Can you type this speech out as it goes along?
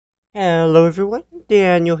Hello everyone,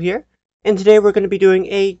 Daniel here, and today we're going to be doing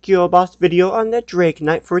a Guild Boss video on the Drake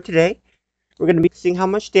Knight for today. We're going to be seeing how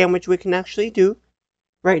much damage we can actually do.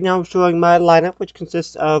 Right now I'm showing my lineup, which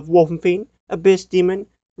consists of Wolfenfiend, Abyss Demon,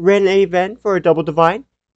 Ren Ven for a double divine,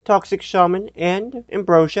 Toxic Shaman, and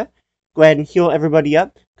Ambrosia. Go ahead and heal everybody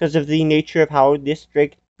up because of the nature of how this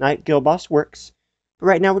Drake Knight Guild Boss works. But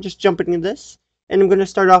right now we're just jumping into this, and I'm going to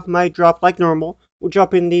start off my drop like normal. We'll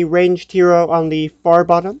drop in the ranged hero on the far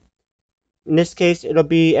bottom. In this case, it'll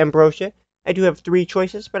be Ambrosia. I do have 3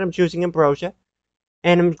 choices, but I'm choosing Ambrosia.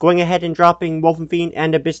 And I'm going ahead and dropping Wolfenfiend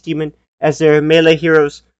and Abyss Demon as their melee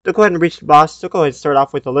heroes. They'll go ahead and reach the boss, so go ahead and start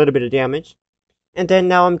off with a little bit of damage. And then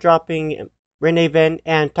now I'm dropping Ren Ven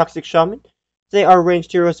and Toxic Shaman. They are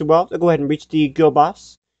ranged heroes as well. They'll go ahead and reach the guild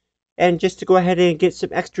boss. And just to go ahead and get some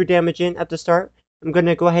extra damage in at the start, I'm going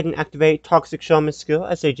to go ahead and activate Toxic Shaman's skill,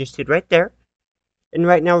 as I just did right there. And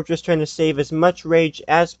right now we're just trying to save as much rage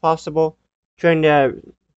as possible, trying to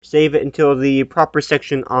save it until the proper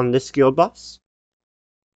section on this guild boss.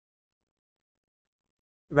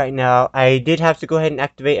 Right now, I did have to go ahead and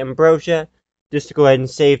activate Ambrosia, just to go ahead and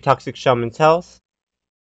save Toxic Shaman's health.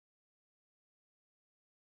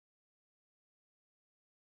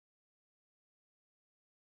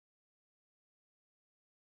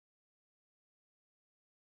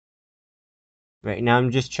 Right now,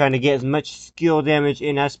 I'm just trying to get as much skill damage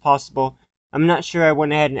in as possible. I'm not sure I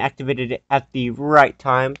went ahead and activated it at the right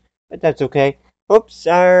time, but that's okay. Oops,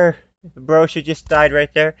 our Ambrosia just died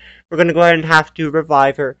right there. We're going to go ahead and have to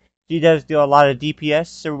revive her. She does do a lot of DPS,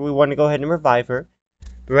 so we want to go ahead and revive her.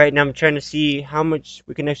 But right now I'm trying to see how much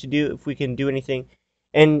we can actually do, if we can do anything.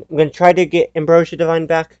 And I'm going to try to get Ambrosia Divine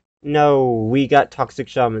back. No, we got Toxic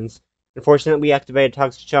Shamans. Unfortunately, we activated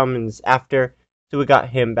Toxic Shamans after, so we got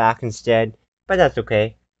him back instead. But that's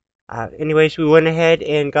okay. Anyways, we went ahead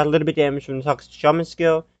and got a little bit of damage from the Toxic Shaman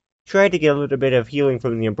skill. Tried to get a little bit of healing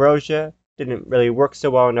from the Ambrosia. Didn't really work so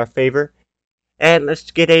well in our favor. And let's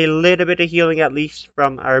get a little bit of healing at least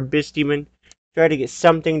from our Abyss Demon. Try to get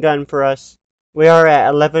something done for us. We are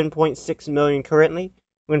at 11.6 million currently.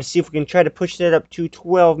 We're going to see if we can try to push that up to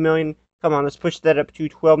 12 million. Come on, let's push that up to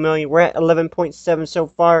 12 million. We're at 11.7 so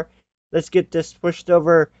far. Let's get this pushed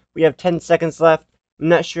over. We have 10 seconds left. I'm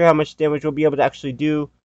not sure how much damage we'll be able to actually do.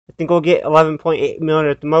 I think we'll get 11.8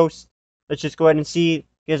 million at the most. Let's just go ahead and see.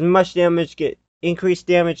 Get as much damage, get increased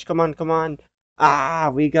damage. Come on, come on.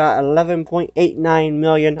 We got 11.89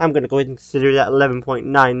 million. I'm going to go ahead and consider that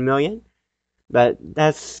 11.9 million. But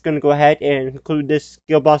that's going to go ahead and conclude this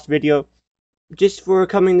Guild Boss video. Just for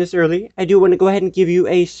coming this early, I do want to go ahead and give you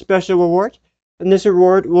a special reward. And this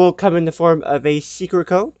reward will come in the form of a secret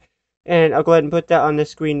code. And I'll go ahead and put that on the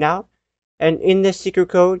screen now. And in this secret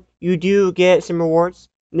code, you do get some rewards.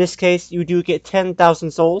 In this case, you do get 10,000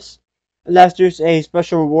 souls. And that's just a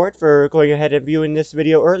special reward for going ahead and viewing this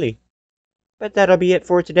video early. But that'll be it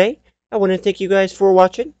for today. I want to thank you guys for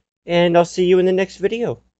watching, and I'll see you in the next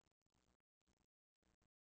video.